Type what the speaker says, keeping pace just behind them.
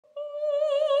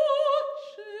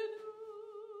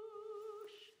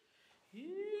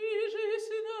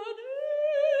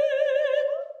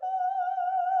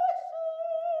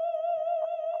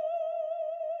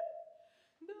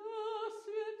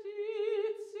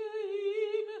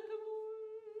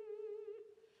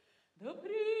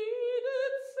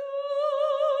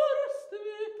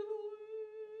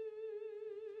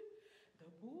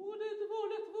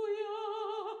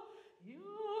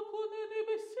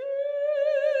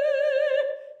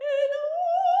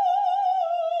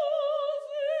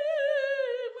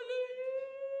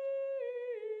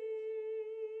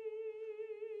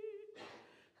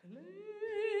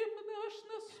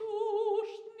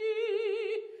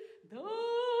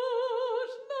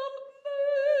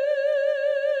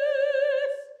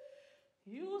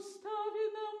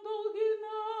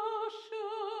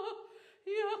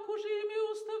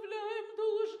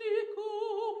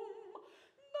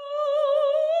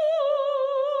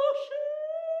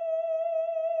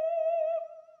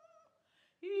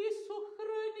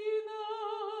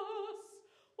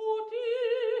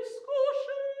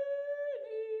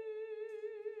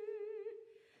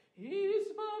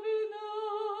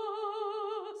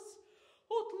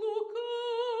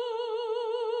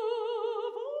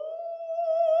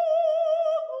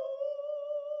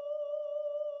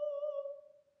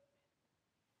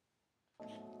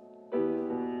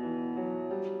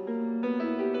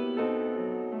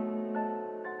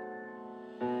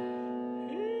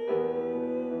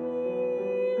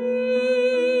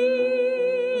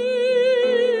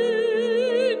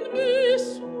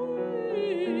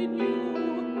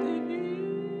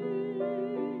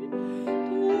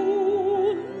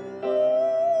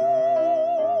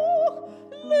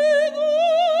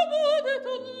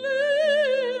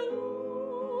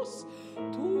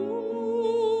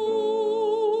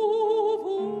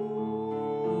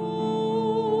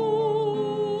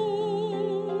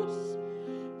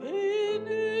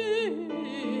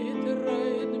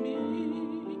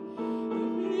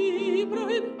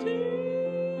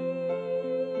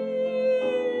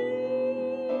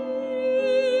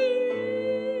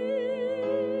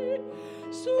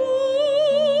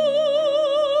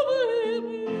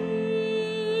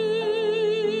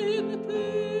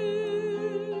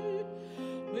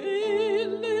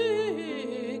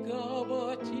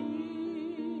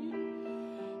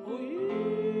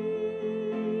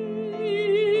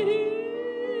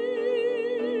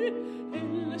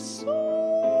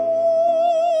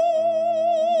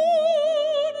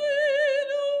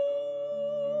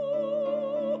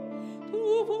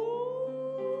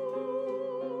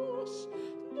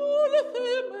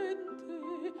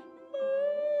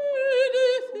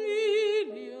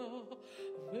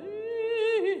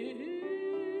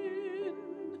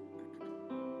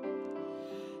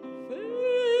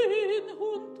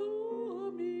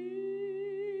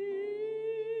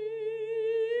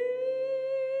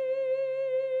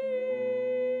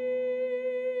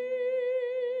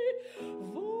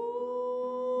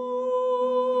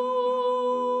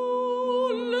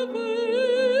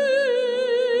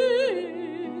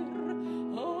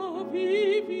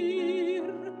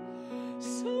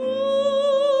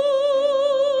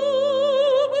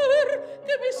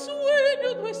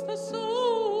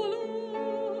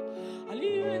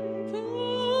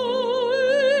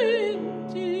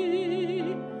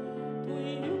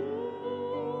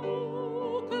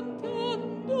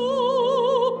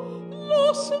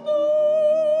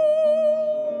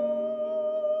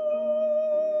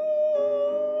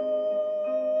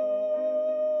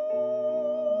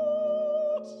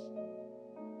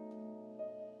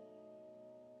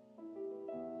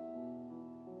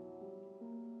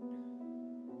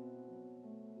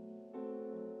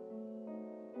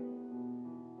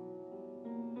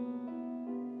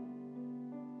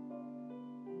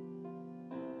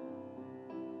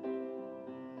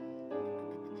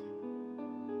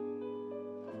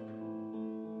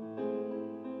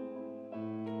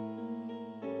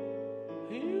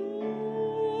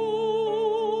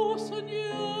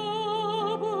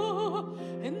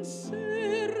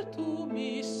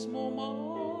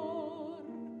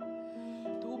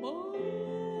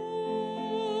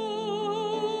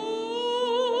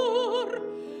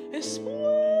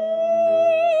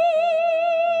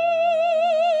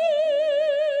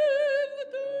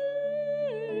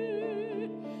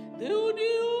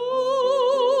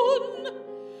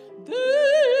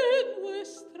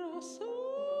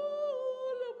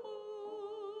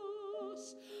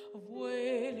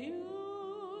vuelan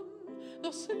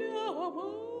nos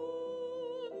llaman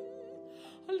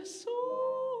al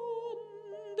son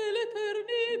de la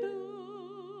eternidad.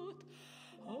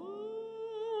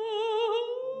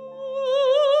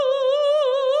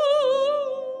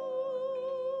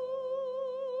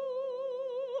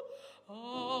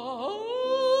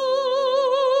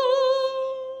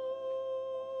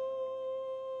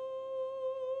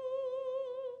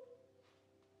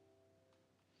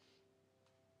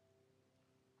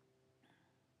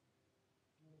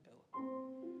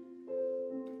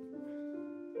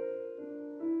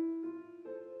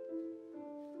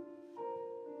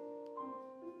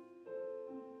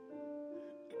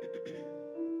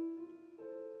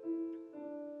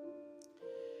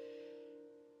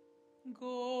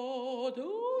 God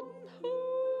on high,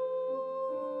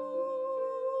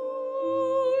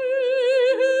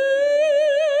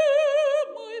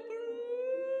 my prayer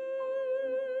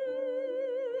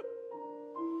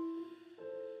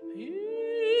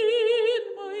in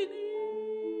my need,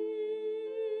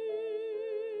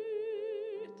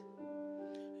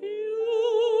 you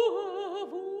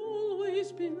have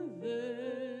always been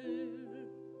there.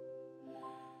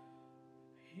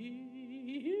 He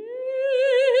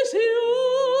is young,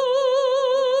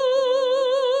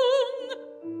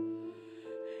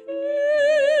 he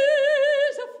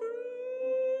is afraid.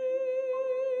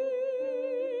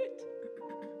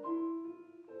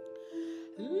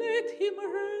 Let him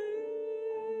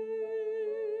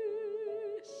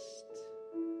rest,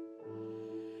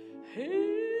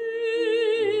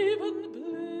 heaven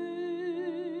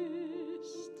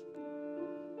blessed.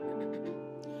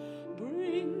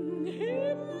 Bring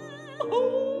him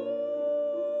home.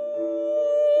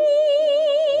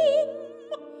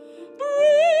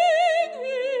 Bring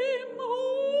him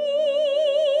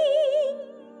home.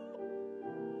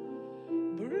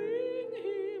 Bring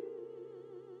him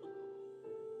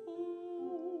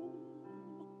home.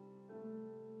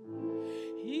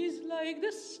 He's like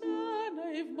the son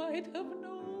I might have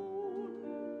known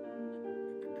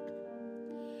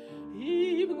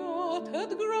if God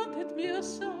had granted me a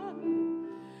son.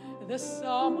 The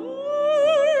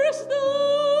summers die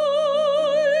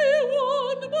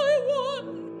one by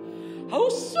one, how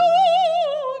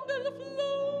soon they'll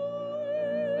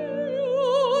fly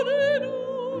on and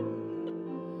on,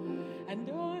 and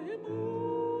I'm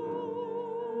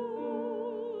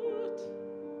out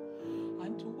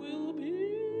and will be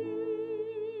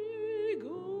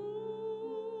gone.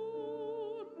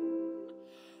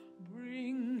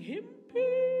 Bring him peace,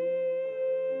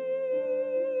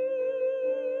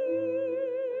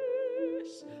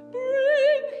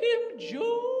 bring him joy.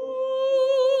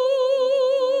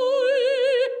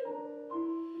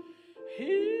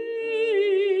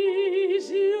 He's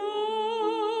young,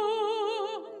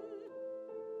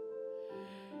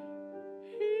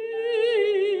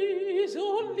 he's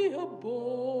only a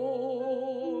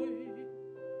boy.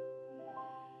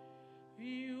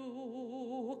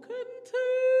 You can take,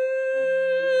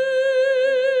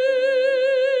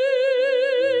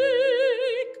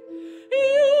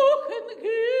 you can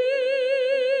give.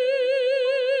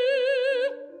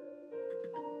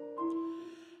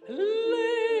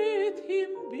 Let him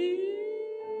be.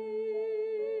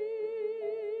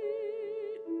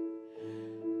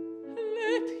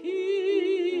 Let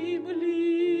him live.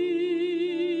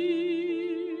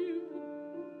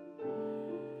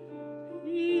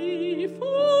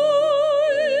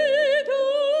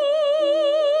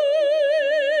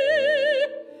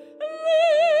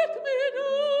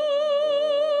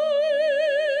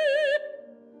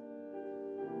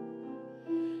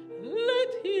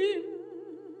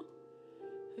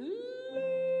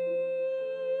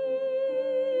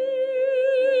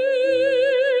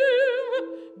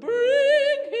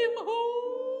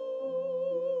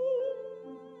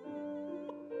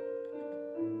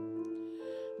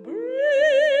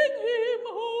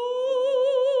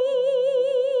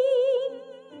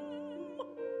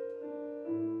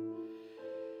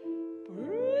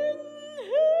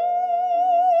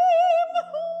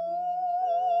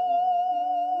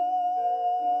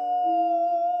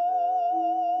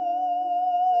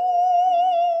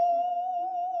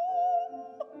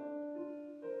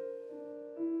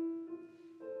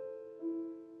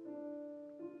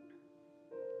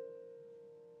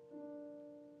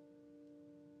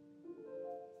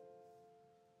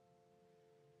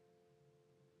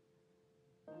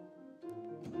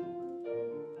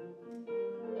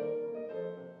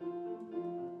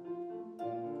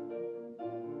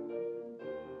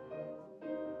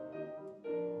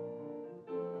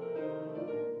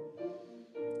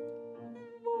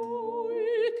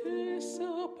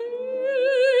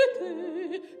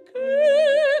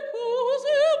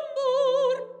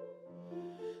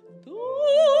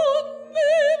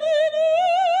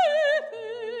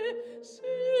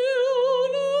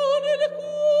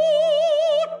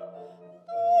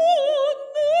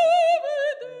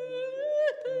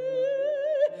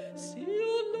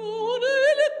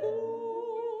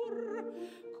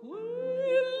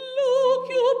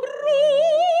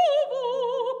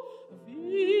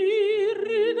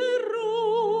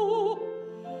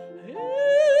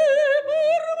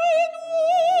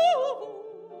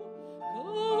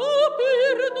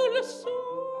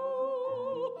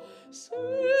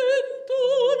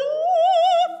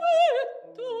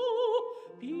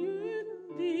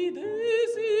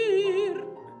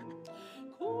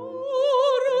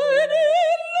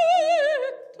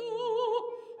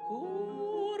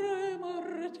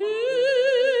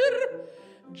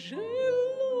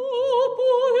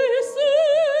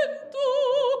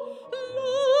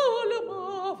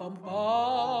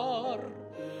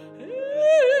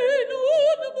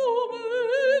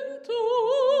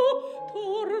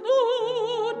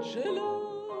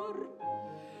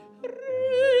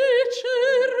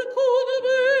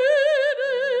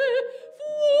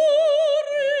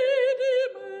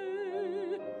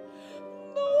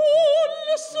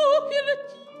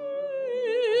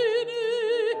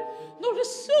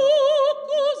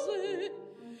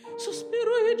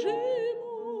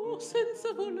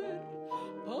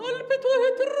 palpito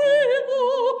e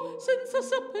tremo senza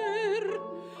saper,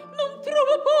 non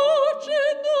trovo pace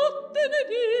notte né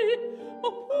dì,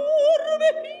 oppur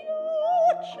me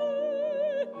piace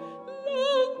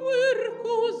languir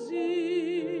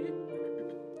così.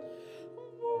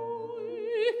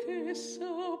 Voi che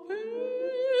sapete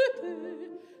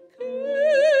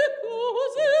che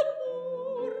cosa è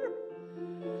amor,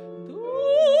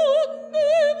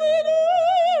 donne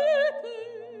vedete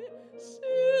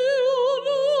se o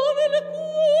non nel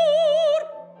cuor,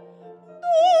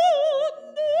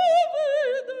 donne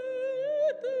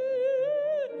vedete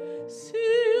se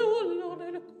o non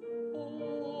nel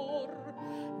cuor,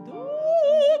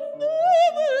 donne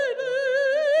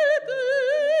vedete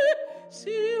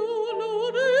se o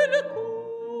non nel cuor.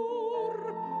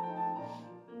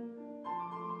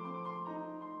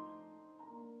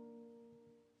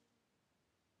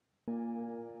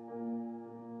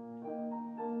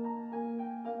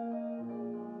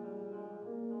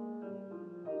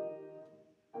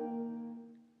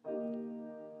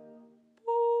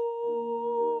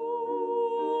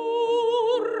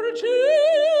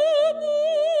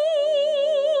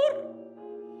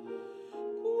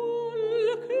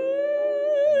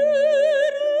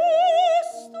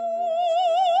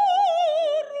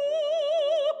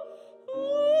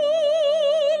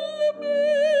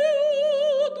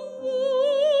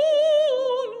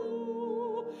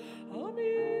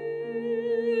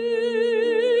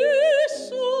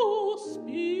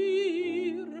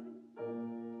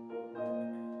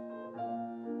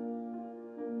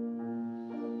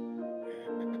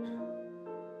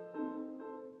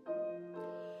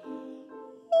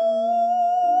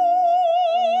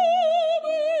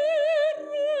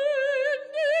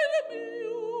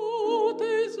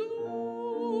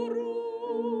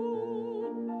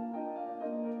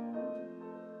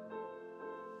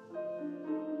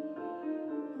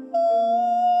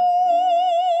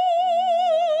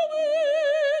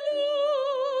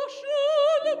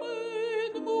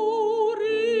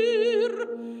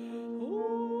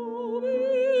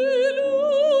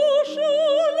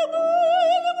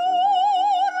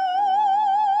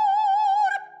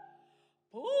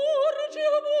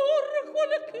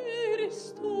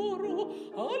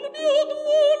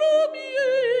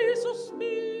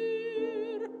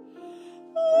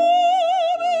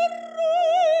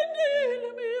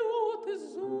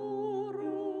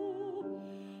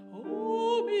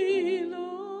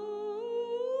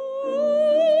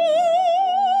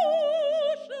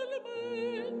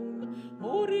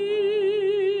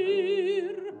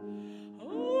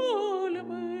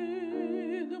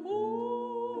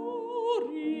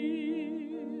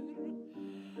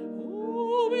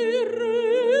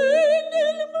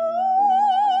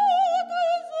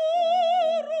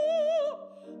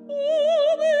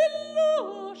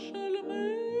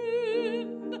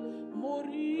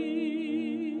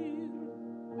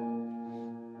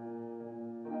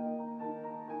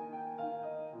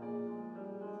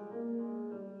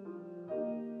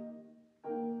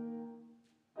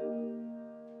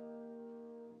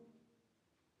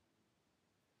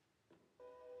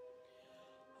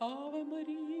 Ave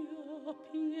Maria,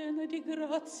 piena di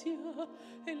grazia,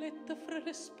 eletta fra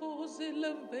le spose,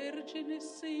 la Vergine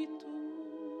sei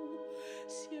tu.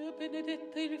 Sia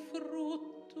benedetta il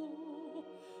frutto,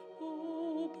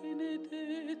 o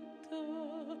benedetta,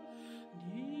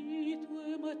 di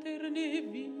tue materne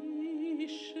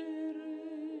viscere,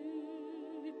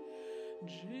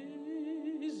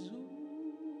 Gesù.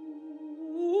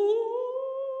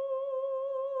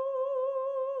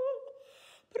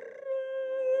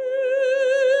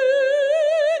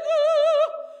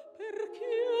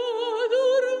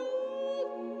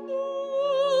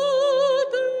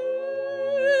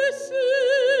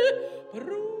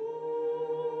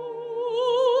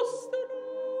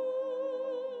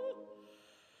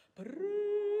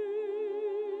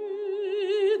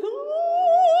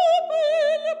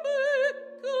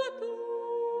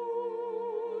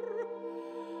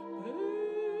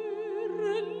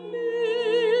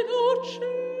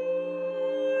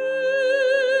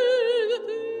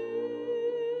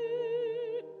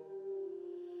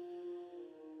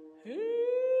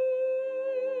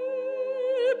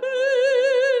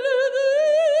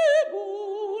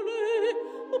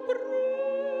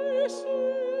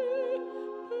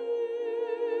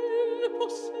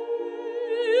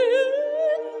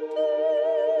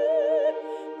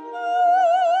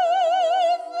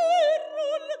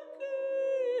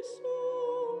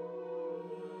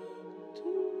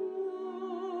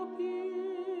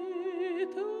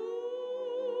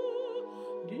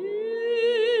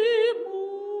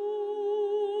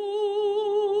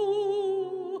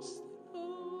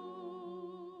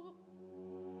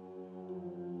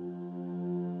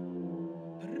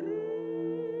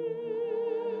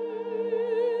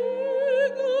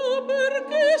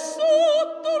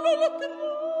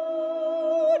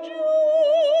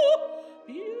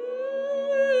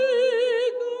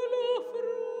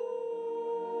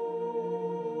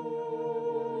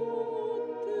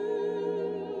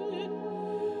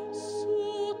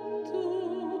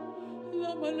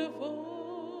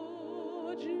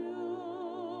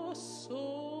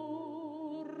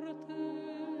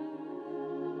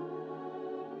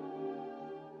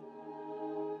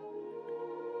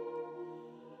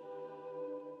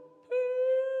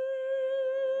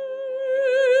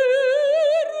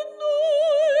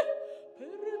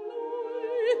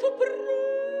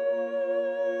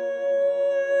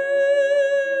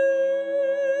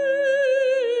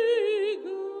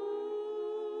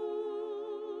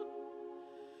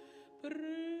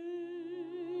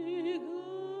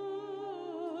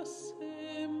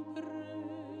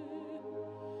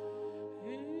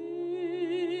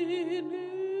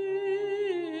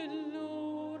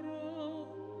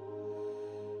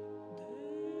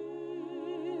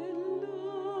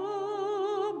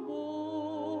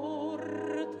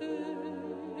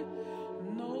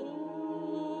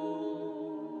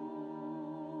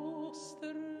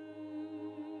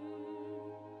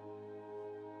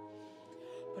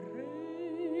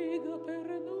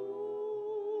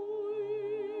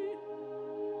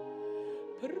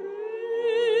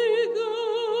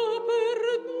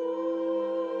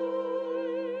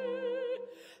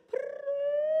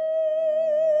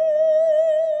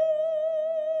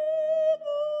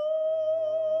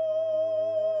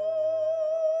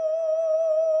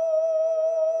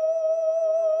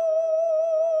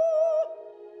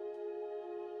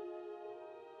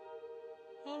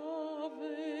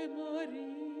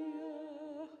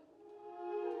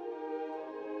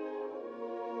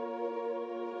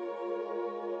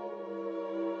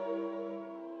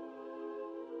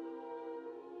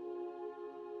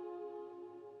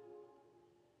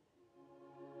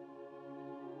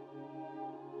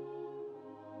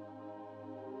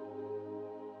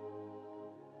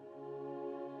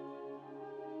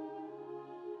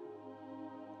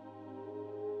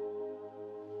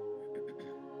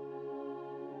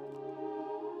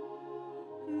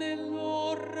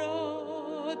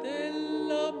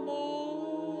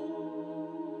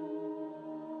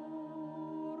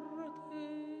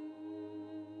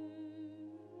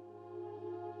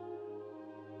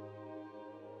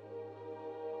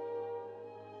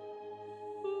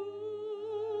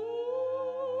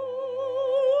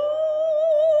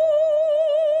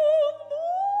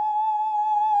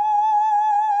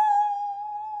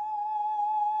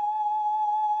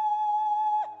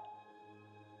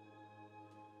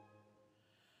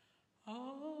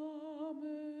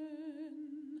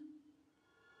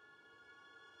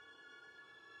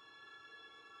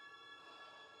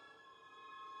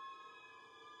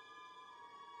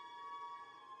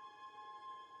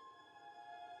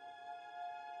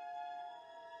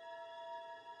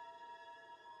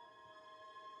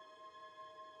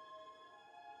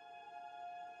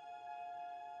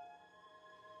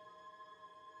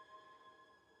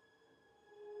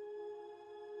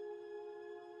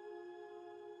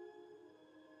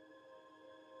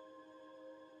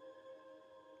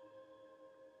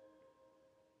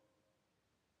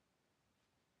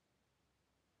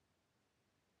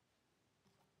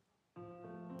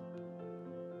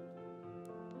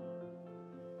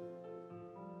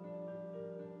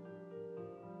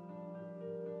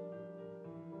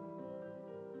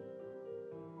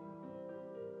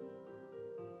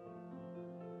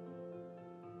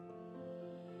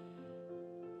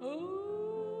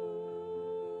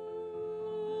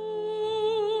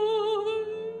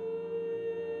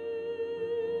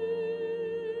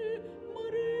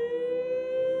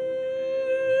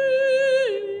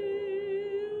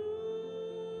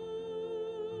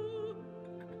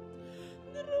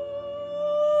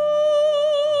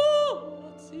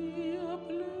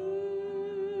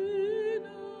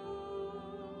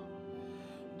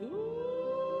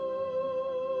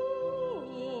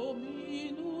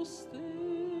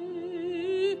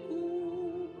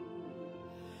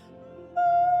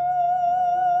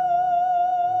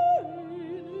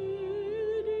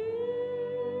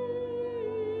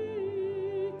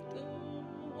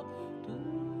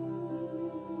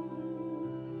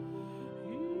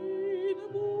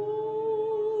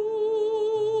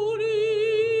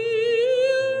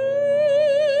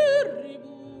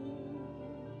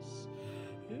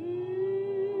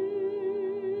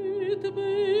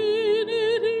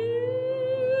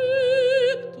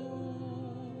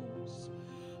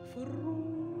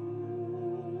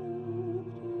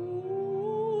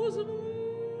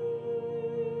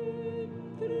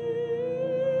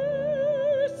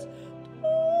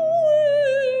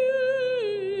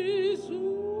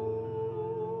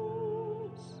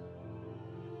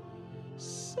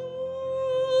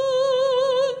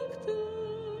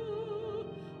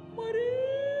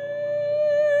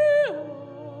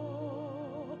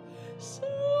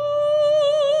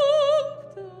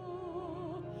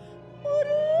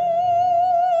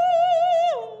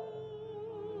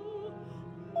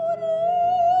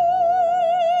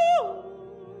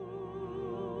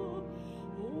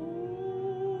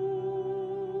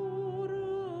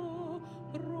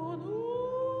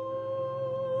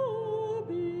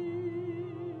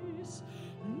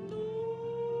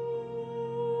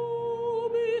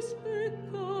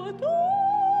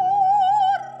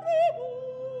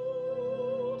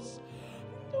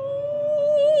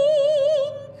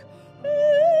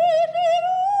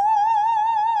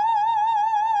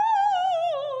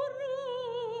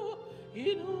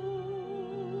 in ora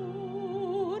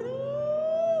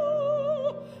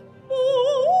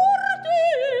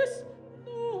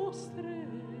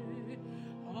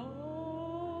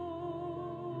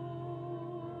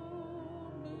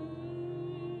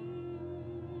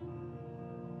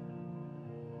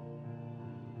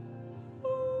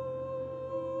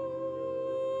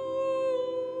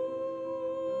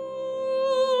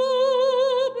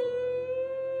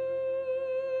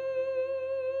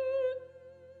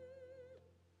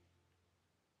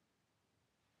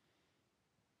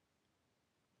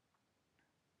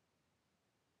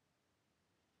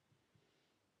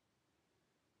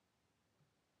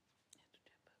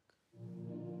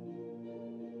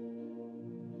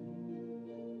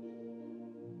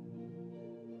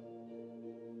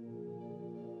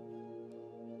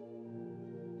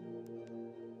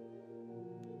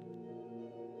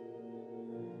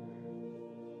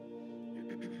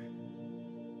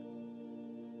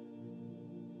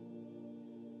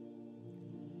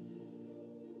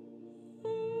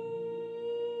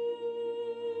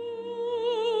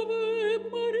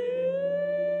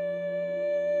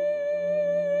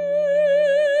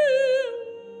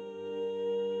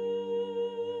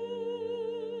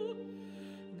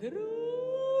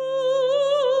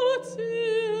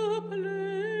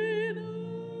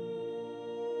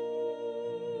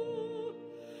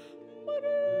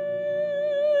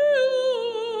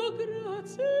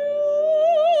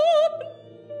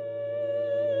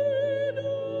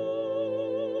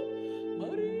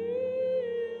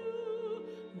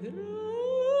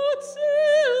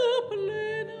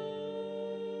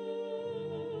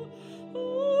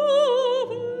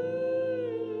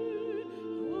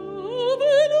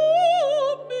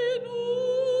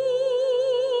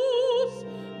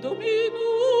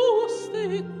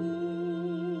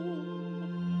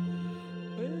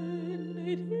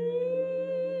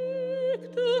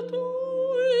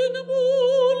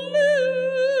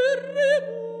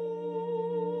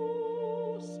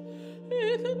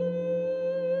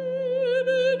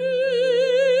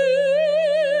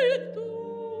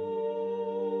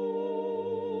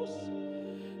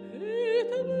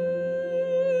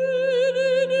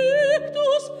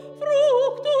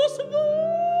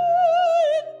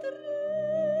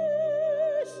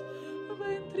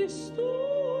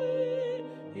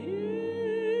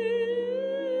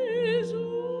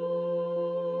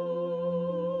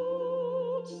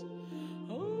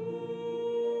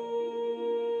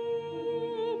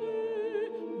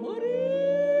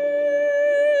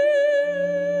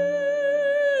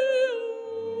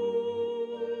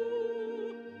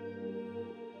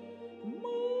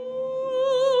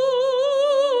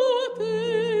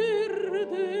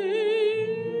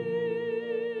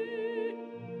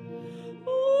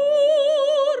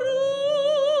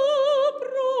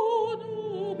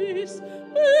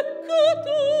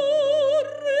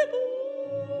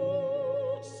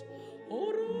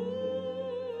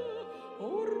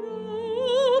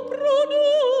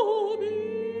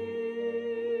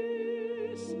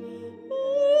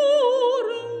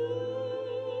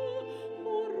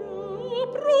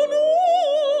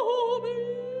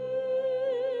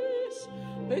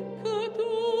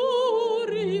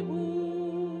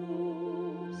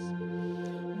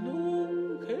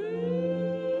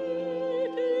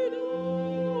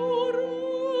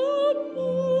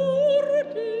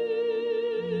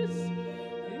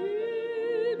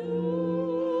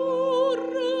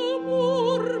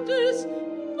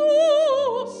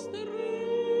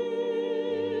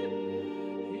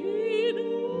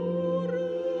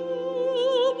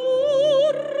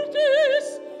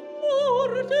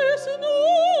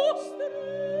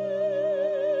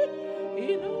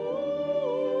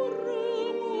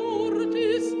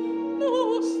mortis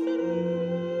nostre.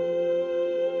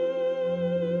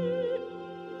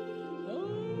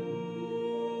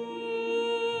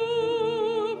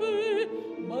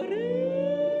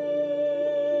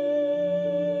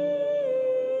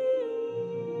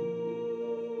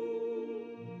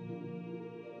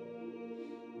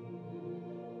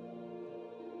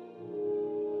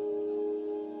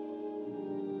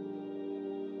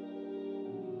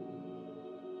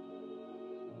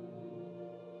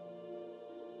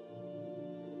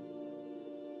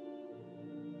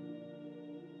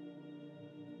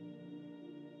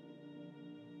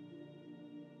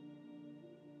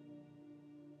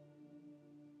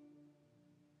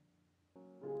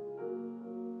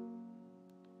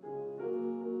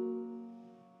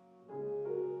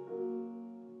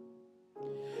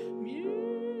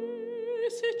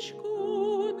 Месечко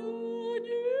на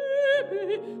небе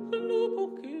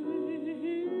глубоким,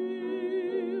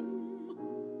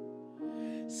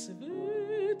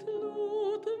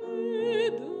 светло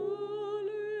тве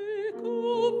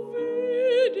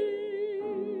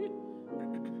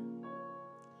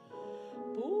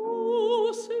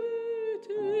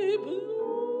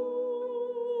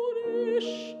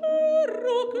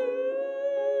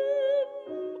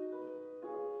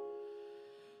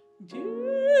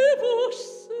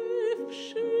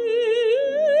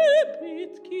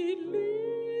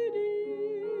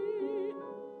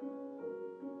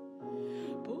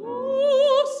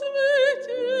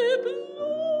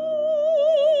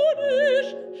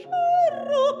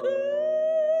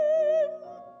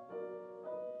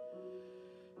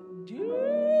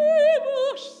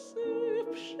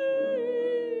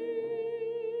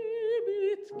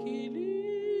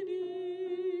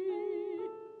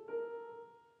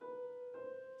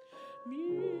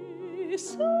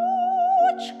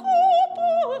Височко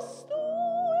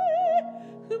постоє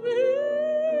хвилі,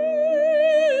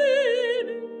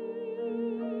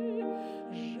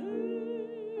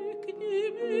 жикни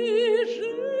ми,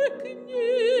 жикни,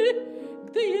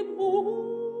 где є мой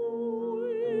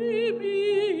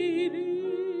милый.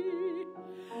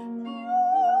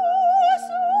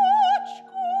 Височко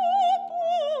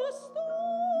постоє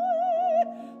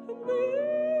хвилі,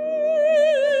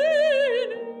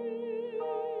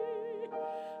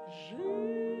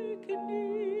 жикни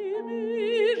ми,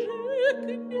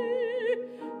 жикни,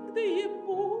 где є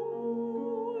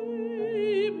мой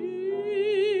милый.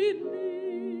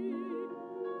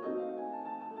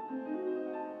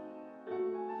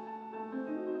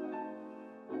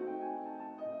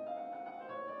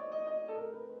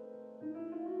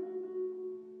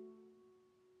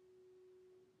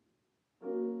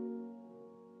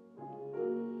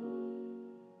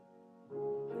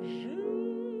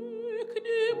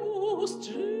 Жикни мост,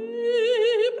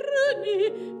 жибрани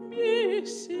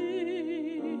месечко,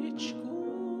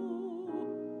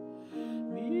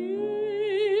 меже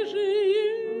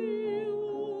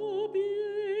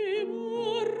объема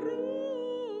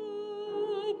раме,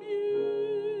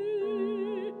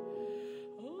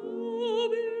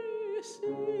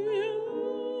 обесиле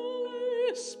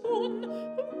спон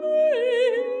мелечко,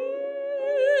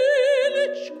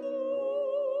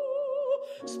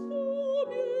 вспоминул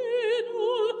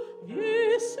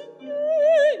веснянинами.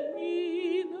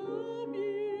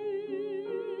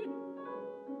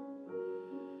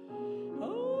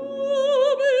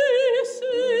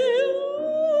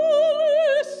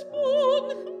 Обесиле спон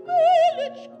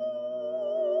мелечко,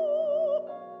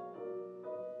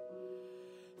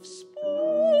 вспоминул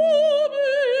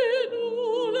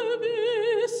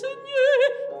веснянинами.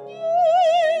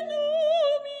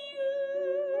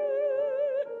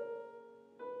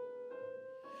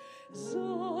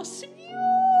 Заснять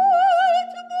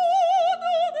буду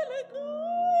далеко,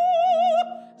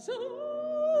 засветь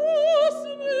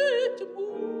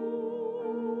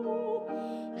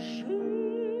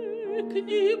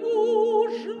жикни,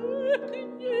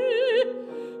 жикни,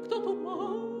 кто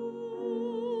туман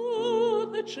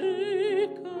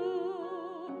чека.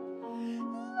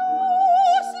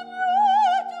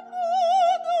 Заснять буду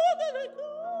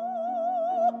далеко,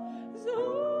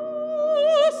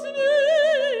 засветь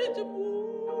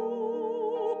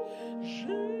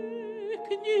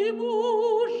жикни,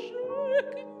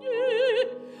 жикни,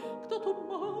 кто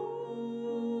туман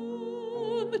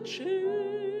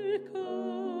чека.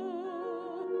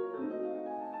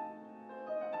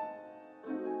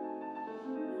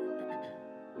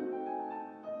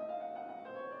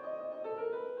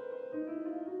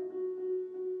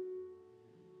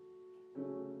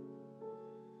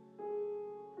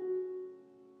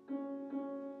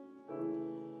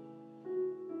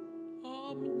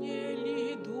 А мне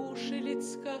ли души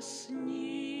людска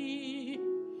сни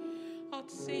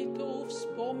от сейто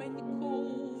споменко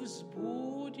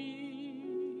взбуди?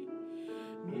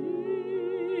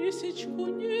 Месечку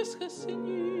не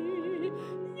скосни,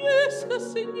 не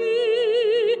скосни.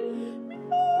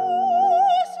 Месечку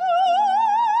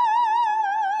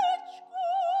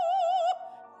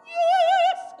не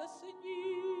скосни.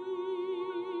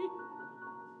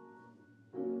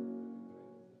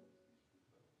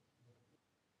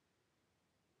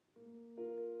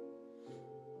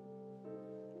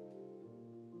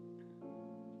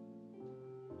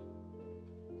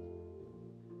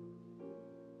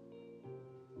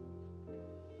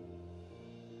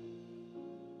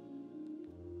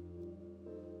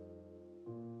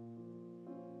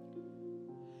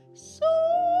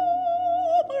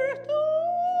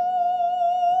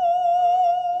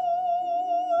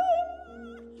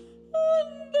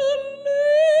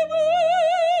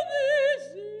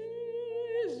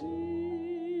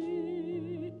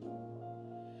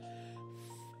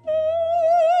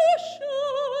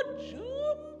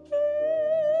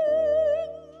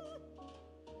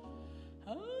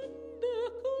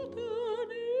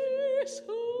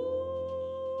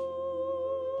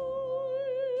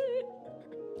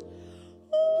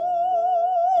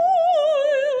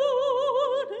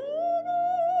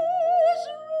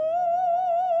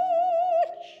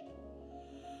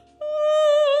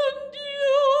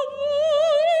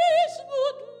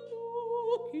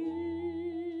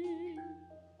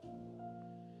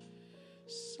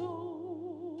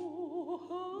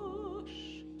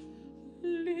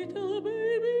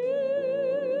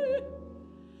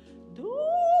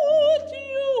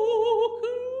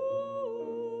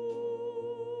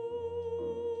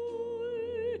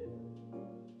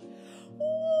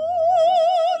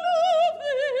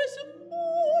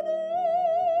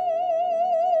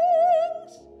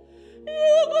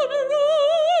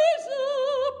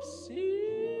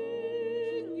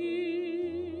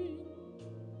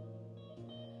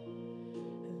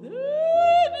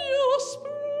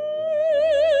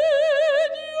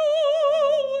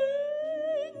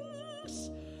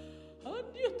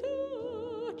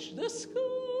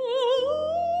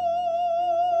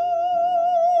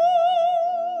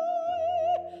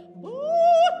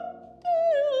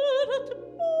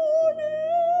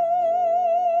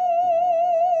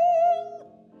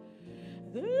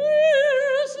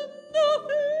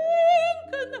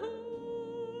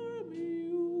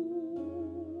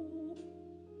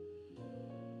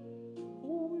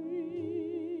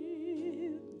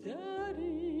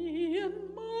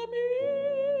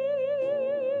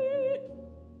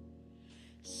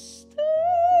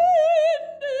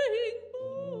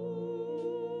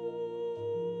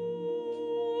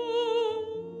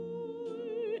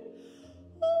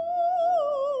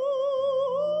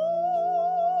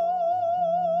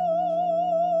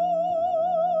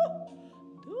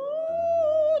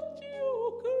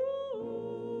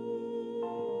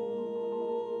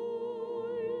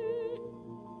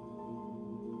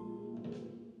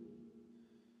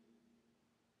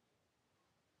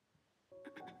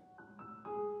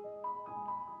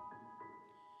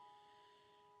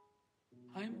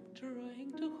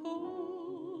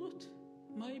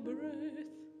 breath.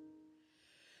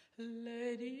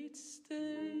 Let it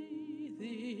stay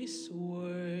this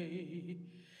way.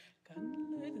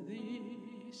 Can't let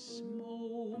this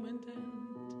moment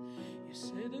end. You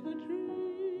said of a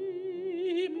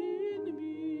dream in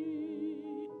me,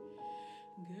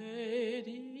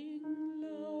 getting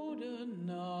louder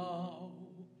now.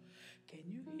 Can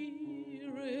you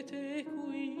hear it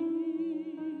echoing?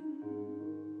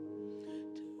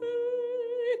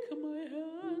 Take my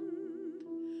hand.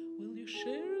 Will you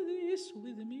share this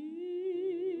with me?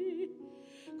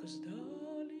 'Cause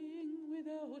darling,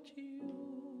 without you,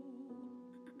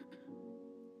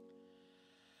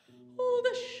 all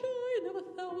the shine of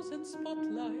 1,000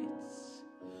 spotlights,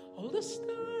 all the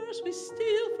stars we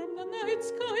steal from the night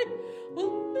sky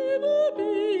will never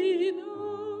be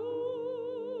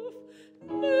enough,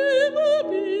 never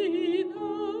be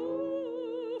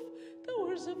enough.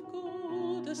 Towers of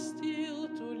gold are still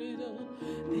too little.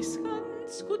 These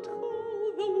hands could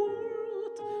hold the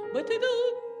world, but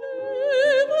it'll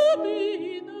never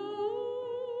be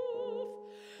enough,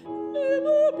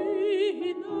 never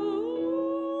be enough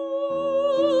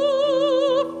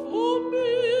for me.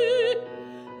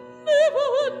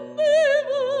 Never,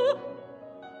 never,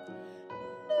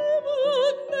 never,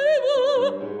 never,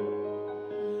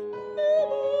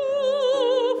 never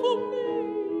for me,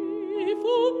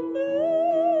 for me.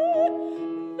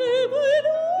 Never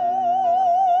enough,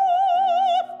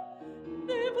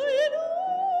 never enough,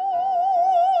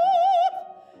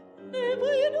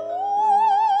 never enough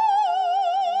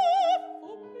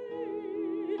for me,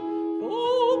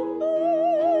 for me,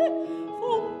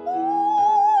 for me.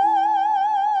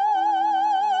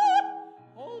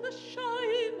 All the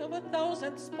shine of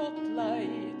 1,000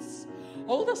 spotlights,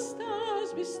 all the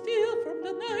stars we steal from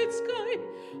the night sky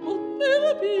will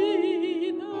never be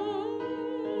enough,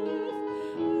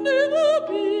 never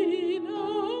be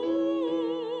enough.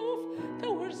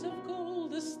 Towers of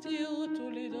gold are still too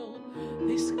little.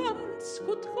 These hands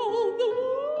could hold the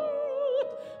world,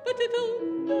 but it'll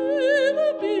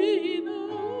never be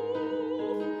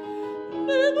enough,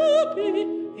 never be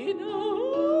enough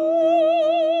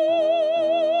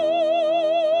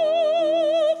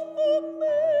for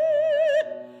me.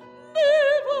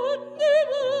 Never,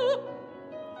 never,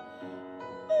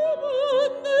 never,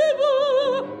 never,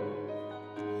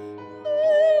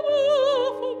 never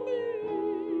for me,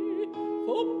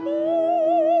 for me.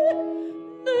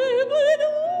 Never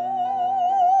enough,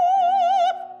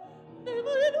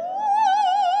 never enough,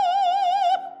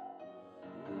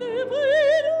 never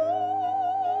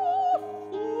enough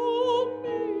for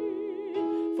me,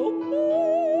 for me,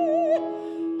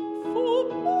 for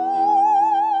me.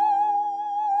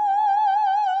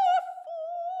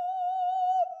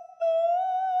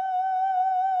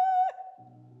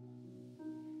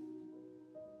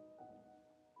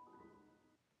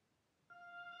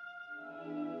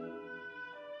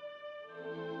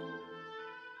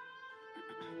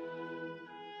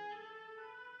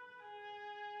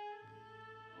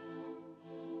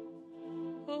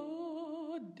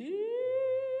 Addio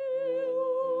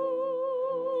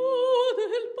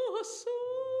del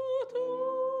passato,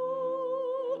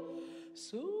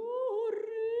 sorridi,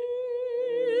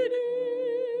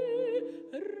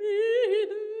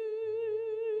 ridenti,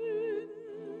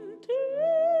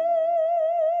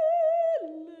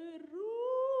 le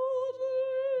rose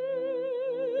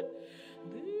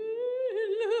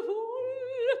del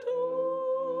volto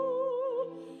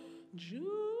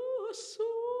già sono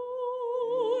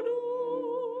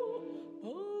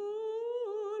valenti.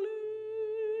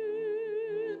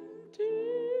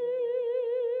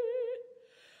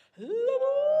 L'amore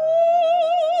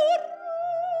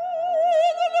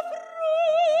del freno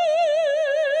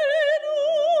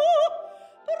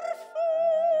perfino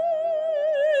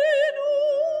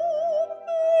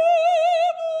me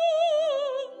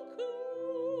manca,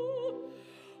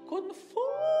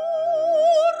 conforto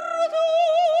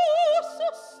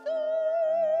sostegno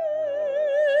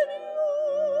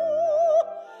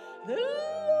dell'anima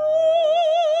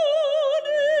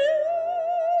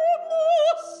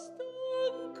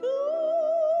stanca.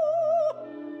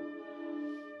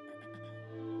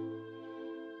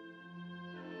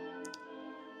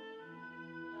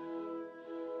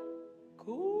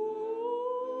 Conforto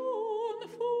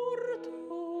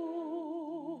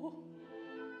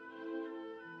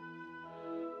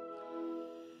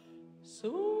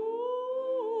sostegno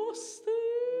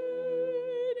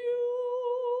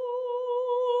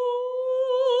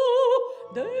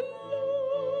della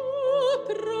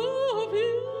traviata,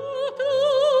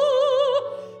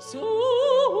 sorridi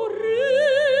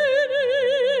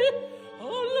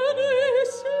al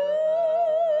disegno,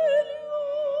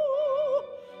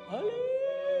 al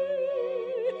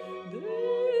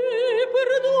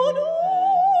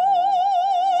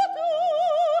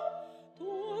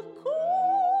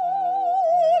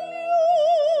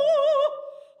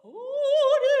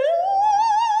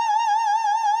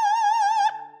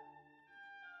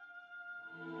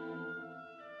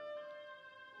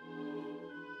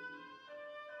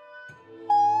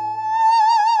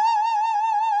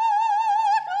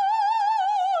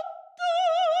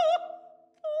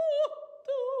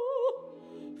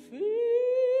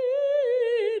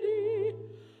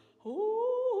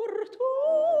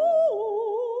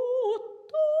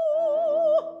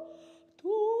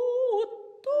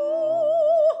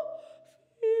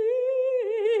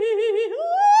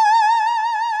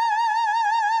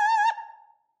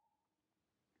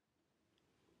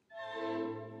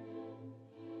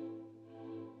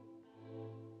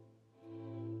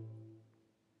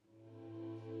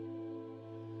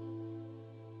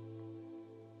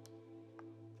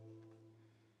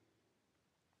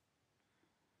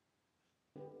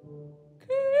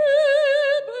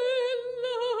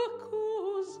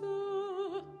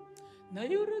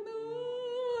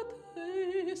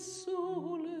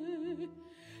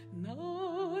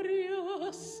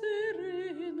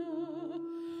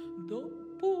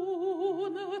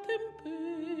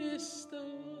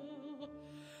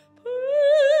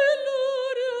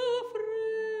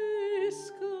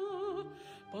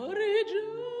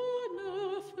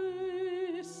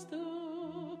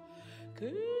che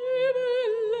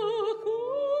bella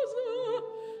cosa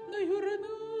da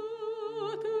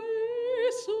giornata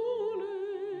e sole.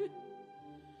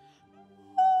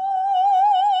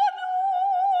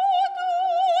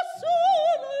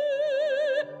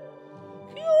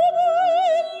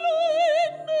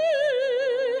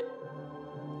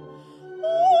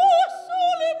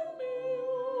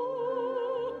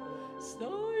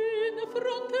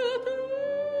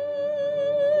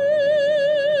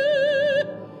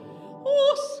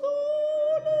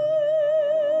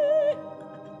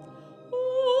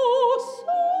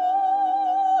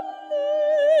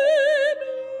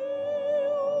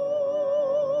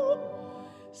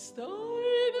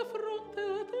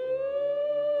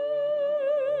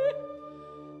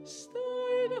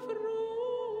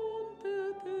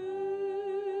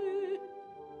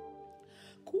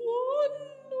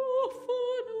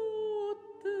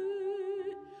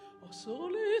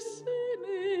 Sole se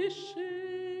ne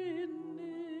scende,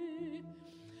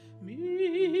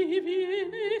 mi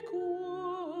viene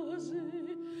quasi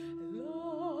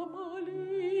la malinconia.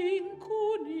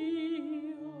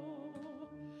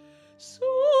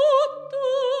 Sotto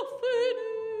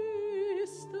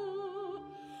finestra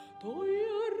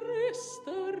toia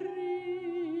resta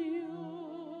ria,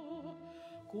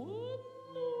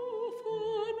 quando fa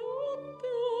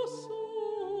notte o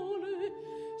sole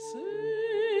se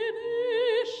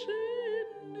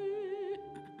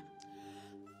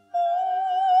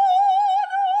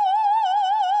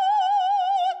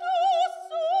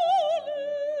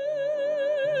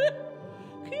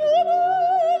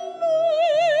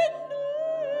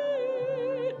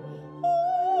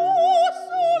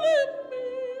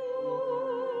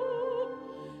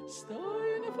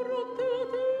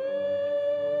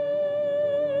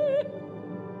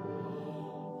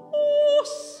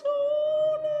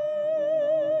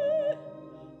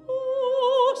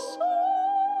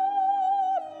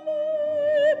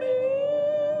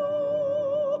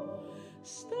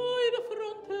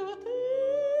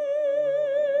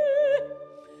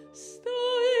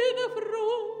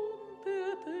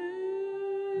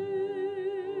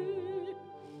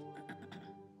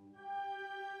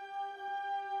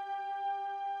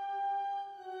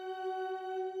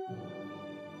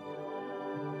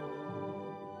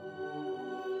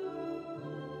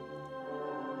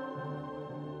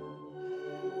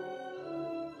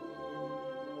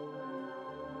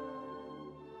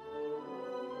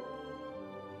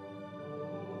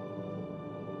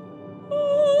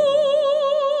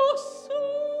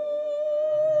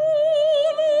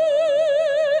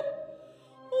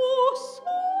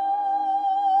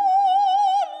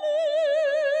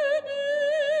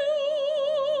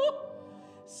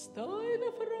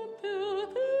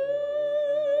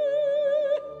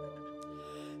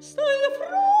Stai di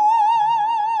fronte